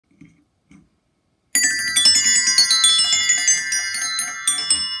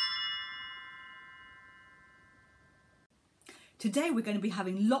Today we're going to be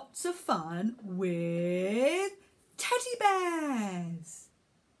having lots of fun with teddy bears.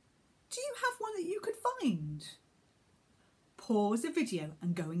 Do you have one that you could find? Pause the video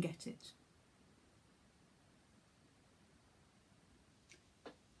and go and get it.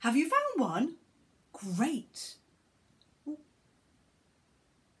 Have you found one? Great. Ooh.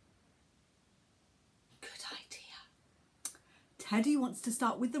 Good idea. Teddy wants to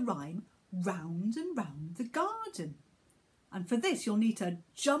start with the rhyme, round and round the garden. And for this, you'll need to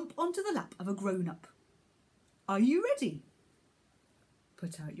jump onto the lap of a grown-up. Are you ready?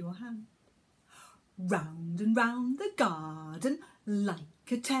 Put out your hand. Round and round the garden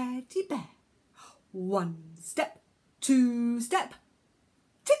like a teddy bear. 1 step, 2 step,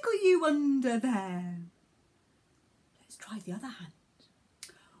 tickle you under there. Let's try the other hand.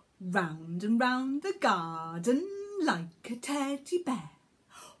 Round and round the garden like a teddy bear.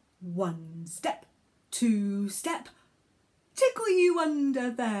 1 step, 2 step, tickle you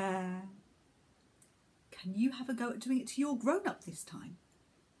under there. Can you have a go at doing it to your grown-up this time?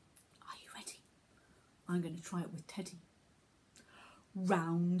 Are you ready? I'm going to try it with Teddy.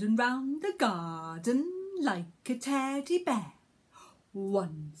 Round and round the garden like a teddy bear.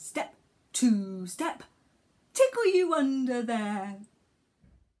 1 step, 2 step, tickle you under there.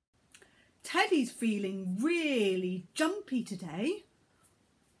 Teddy's feeling really jumpy today.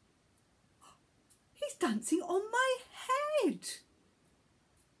 He's dancing on my head.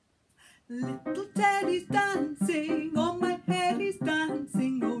 Little Teddy's dancing on my head, he's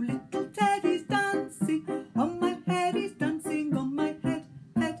dancing. Oh, little Teddy's dancing on my head, he's dancing on my head,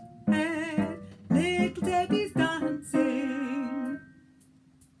 head, head. Little Teddy's dancing.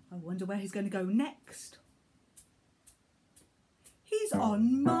 I wonder where he's going to go next. He's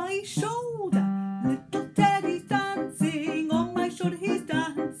on my shoulder. Little Teddy's dancing on my shoulder, he's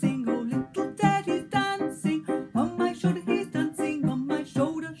dancing. Oh, little Teddy's dancing on my shoulder, he's dancing on my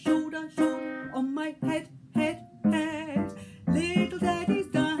shoulder, shoulder, shoulder, on my head, head, head. Little Teddy's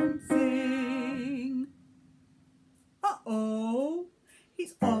dancing. Uh-oh,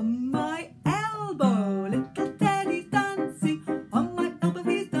 he's on my elbow. Little Teddy's dancing on my elbow,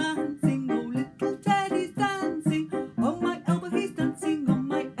 he's dancing. Oh, little Teddy's dancing on my elbow, he's dancing on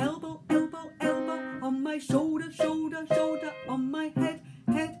my elbow, elbow, elbow, on my shoulder, shoulder, shoulder, on my head,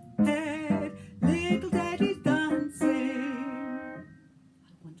 head, head. Little Teddy's dancing.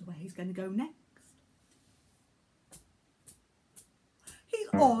 I wonder where he's going to go next. He's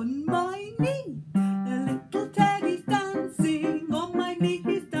on my knee. Little Teddy's dancing on my knee,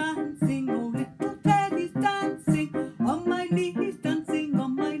 he's dancing. Oh, little Teddy's dancing on my knee, he's dancing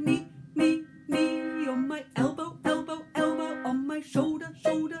on my knee, knee, knee, on my elbow, elbow, elbow, on my shoulder,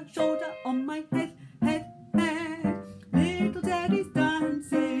 shoulder, shoulder, on my head, head, head. Little Teddy's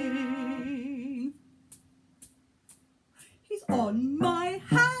dancing. He's on my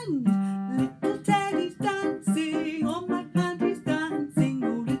hand. Little Teddy's dancing on my hand, he's dancing.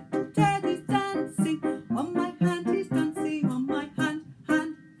 Oh, little Teddy's dancing on my hand, he's dancing on my hand,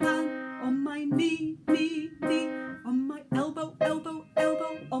 hand, hand, on my knee, knee, knee, on my elbow, elbow,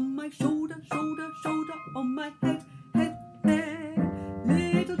 elbow, on my shoulder, shoulder, shoulder, on my head, head, head.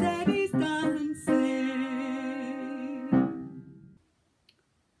 Little Teddy's dancing.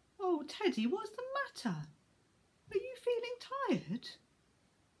 Oh, Teddy, what's the matter? Are you feeling tired?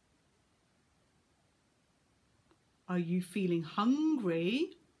 Are you feeling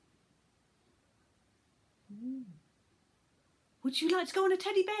hungry? Ooh. Would you like to go on a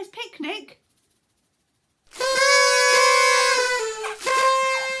teddy bear's picnic?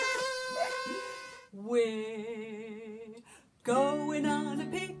 We're going on a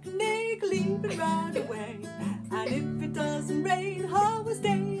picnic, leaving right away. And if it doesn't rain, I will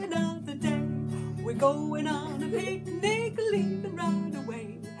stay another day. We're going on a picnic, leaving right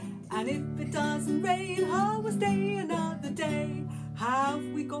away. And if it doesn't rain, I will stay another day. Have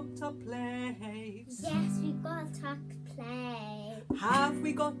we got our plates? Yes, we got our plate. Have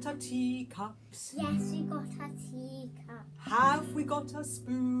we got our teacups? Yes, we got our teacup. Have we got our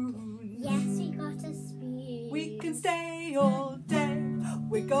spoons? Yes, we got a spoon. We can stay all day.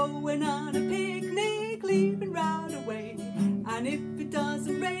 We're going on a picnic, leaving right away. And if it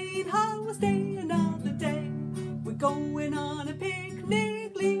doesn't rain, I will stay another day. We're going on a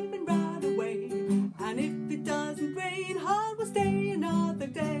picnic, leaving right away. And if it doesn't rain, I will stay another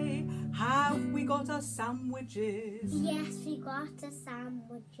day. Have we got our sandwiches? Yes, we got our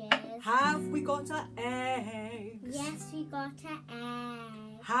sandwiches. Have we got our eggs? Yes, we got our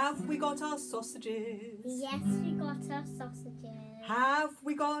eggs. Have we got our sausages? Yes, we got our sausages. Have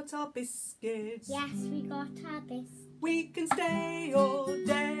we got our biscuits? Yes, we got our biscuits. We can stay all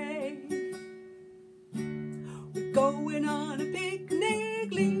day. We're going going on a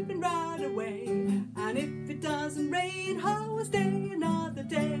picnic, leaving right away. And if it doesn't rain, how we'll stay another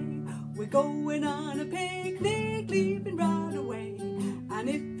day. We're going on a picnic, leaving right away. And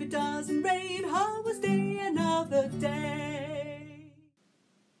if it doesn't rain, how we'll stay another day.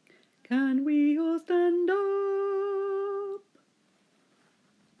 Can we all stand up?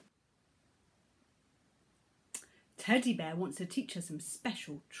 Teddy Bear wants to teach us some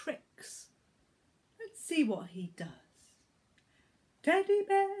special tricks. Let's see what he does. Teddy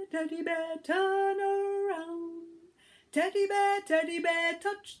Bear, turn around. Teddy Bear,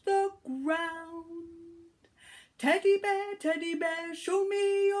 touch the ground. Teddy Bear, show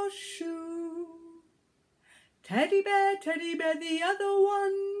me your shoe. Teddy Bear, the other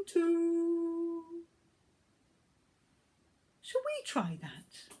one too. Shall we try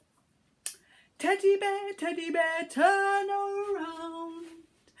that? Teddy Bear, turn around.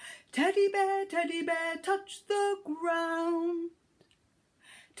 Teddy Bear, touch the ground.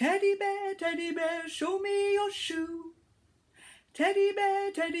 Teddy Bear, show me your shoe. Teddy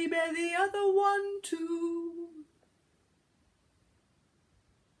Bear, the other one too.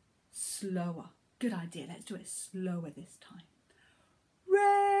 Slower. Good idea. Let's do it slower this time.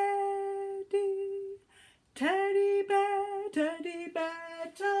 Ready. Teddy Bear, turn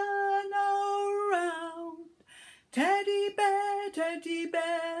around. Teddy Bear,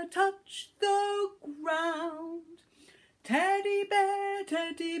 touch the ground. Teddy Bear,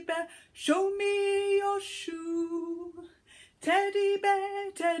 show me your shoe. Teddy Bear,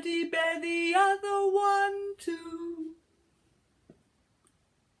 the other one too.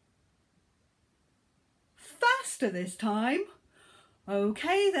 Faster this time.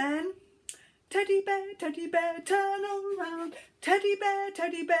 Okay then. Teddy Bear, turn around. Teddy Bear,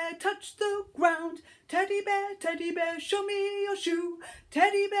 touch the ground. Teddy Bear, show me your shoe.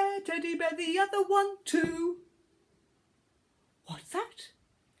 Teddy Bear, the other one too. What's that?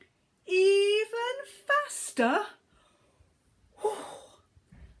 Even faster? Whew.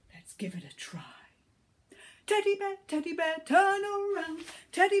 Let's give it a try. Teddy Bear, turn around.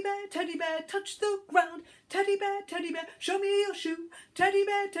 Teddy Bear, touch the ground. Teddy Bear, show me your shoe. Teddy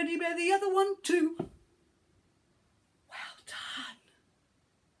Bear, the other one too. Well done.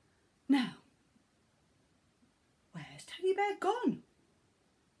 Now, where's Teddy Bear gone?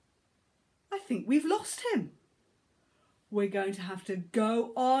 I think we've lost him. We're going to have to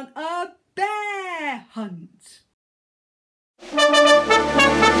go on a bear hunt.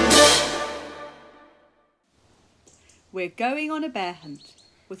 We're going on a bear hunt,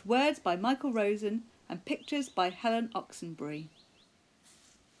 with words by Michael Rosen and pictures by Helen Oxenbury.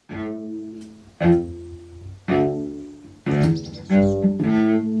 We're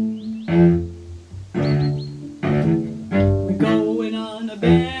going on a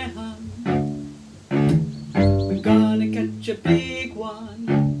bear hunt. We're gonna catch a big one.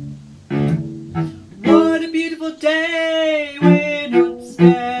 What a beautiful day, we're not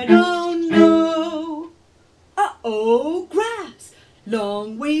scared, oh no. Uh-oh, grass,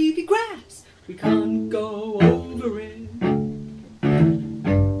 long wavy grass. We can't go over it,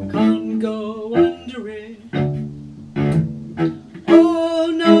 can't go under it. Oh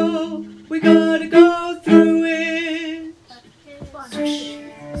no, we gotta go through it. Swish,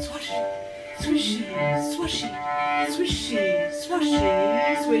 swash, swishy, swashy, swishy,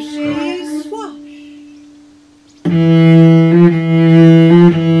 swashy, swishy, swash.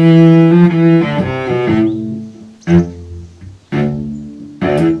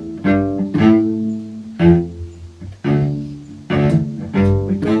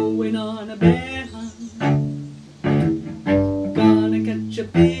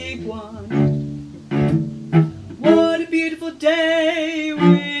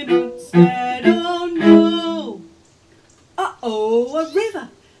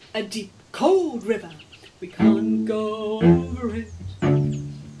 A deep, cold river. We can't go over it,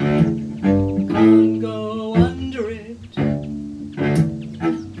 can't go under it.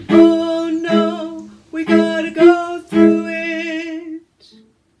 Oh no, we gotta go through it.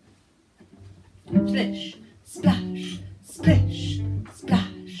 Splish, splash, splish,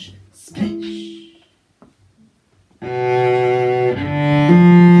 splash, splish.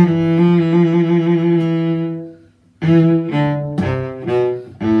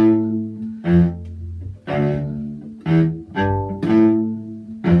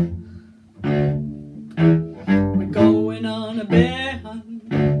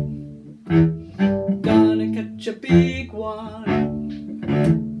 A big one.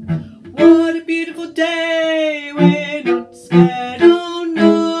 What a beautiful day, we're not scared, oh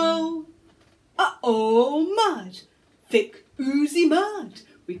no. Uh-oh, mud, thick oozy mud.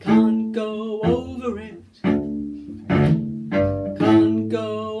 We can't go over it,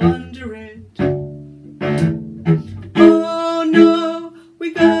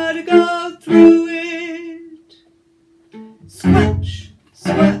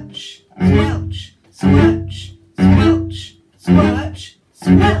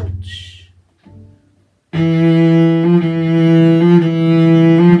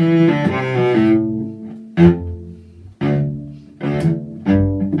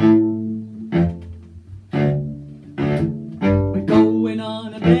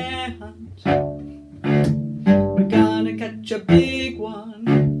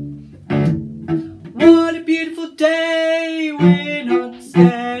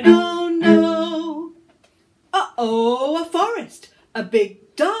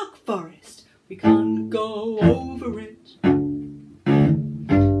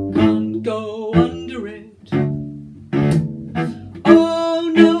 can't go under it.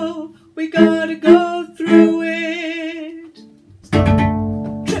 Oh no, we gotta go through it.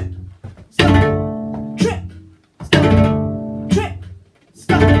 Stop, trip, stop, trip, stop, trip,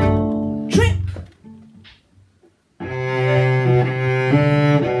 stop, trip.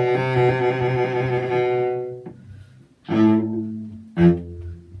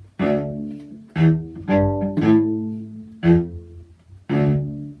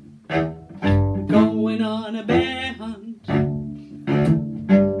 Going on a bear hunt,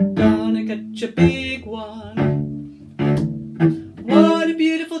 gonna catch a big one. What a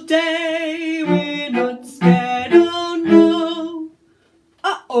beautiful day, we're not scared, oh no.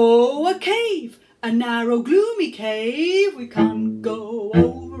 Uh-oh, a cave, a narrow gloomy cave, we can't go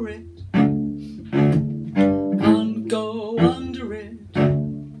over it, can't go under it.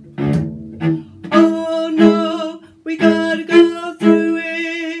 Oh no, we gotta go through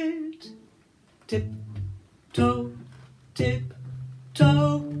it. Tip-toe,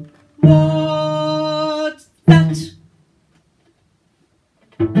 tip-toe, what's that?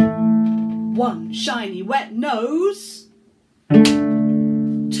 One shiny wet nose,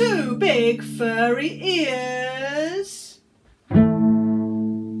 two big furry ears,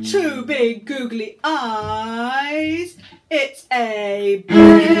 two big googly eyes. It's a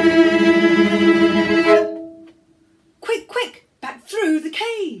bear. Quick, quick, back through the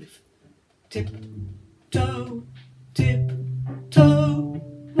cave. Tip-toe, tip-toe,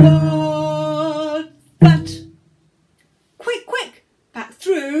 what's that? Quick, quick, back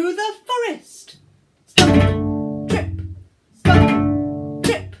through the forest. Stumble, trip, stumble,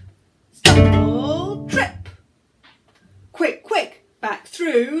 trip, stumble, trip. Quick, quick, back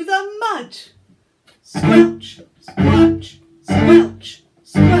through the mud. Squelch, squelch, squelch,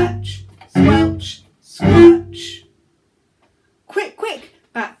 squelch, squelch, squelch. Quick, quick,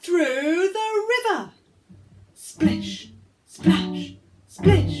 back through the river. Splish, splash,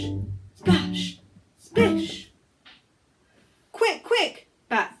 splish, splash, splish. Quick, quick,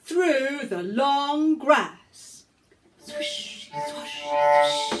 back through the long grass. Swish, swash,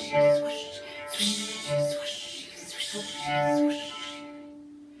 swish, swash, swish, swash, swish, swish.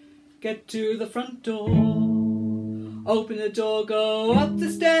 Get to the front door. Open the door, go up the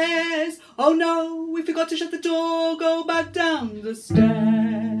stairs. Oh no, we forgot to shut the door. Go back down the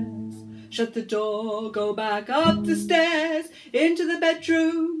stairs. Shut the door, go back up the stairs. Into the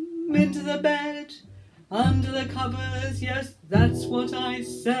bedroom, into the bed. Under the covers, yes, that's what I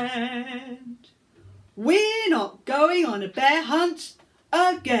said. We're not going on a bear hunt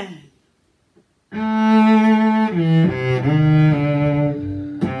again.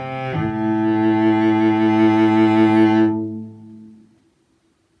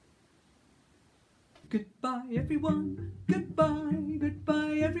 Goodbye everyone, goodbye,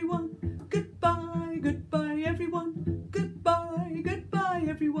 goodbye everyone, goodbye, goodbye everyone, goodbye, goodbye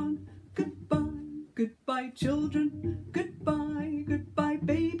everyone, goodbye, goodbye children, goodbye.